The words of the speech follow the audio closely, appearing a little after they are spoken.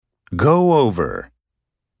Go over.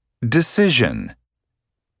 Decision.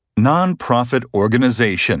 Non-profit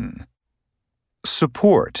organization.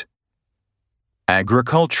 Support.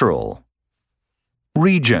 Agricultural.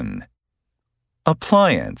 Region.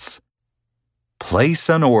 Appliance. Place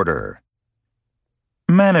an order.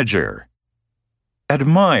 Manager.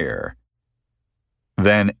 Admire.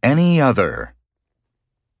 Than any other.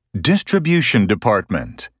 Distribution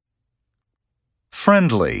department.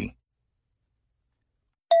 Friendly.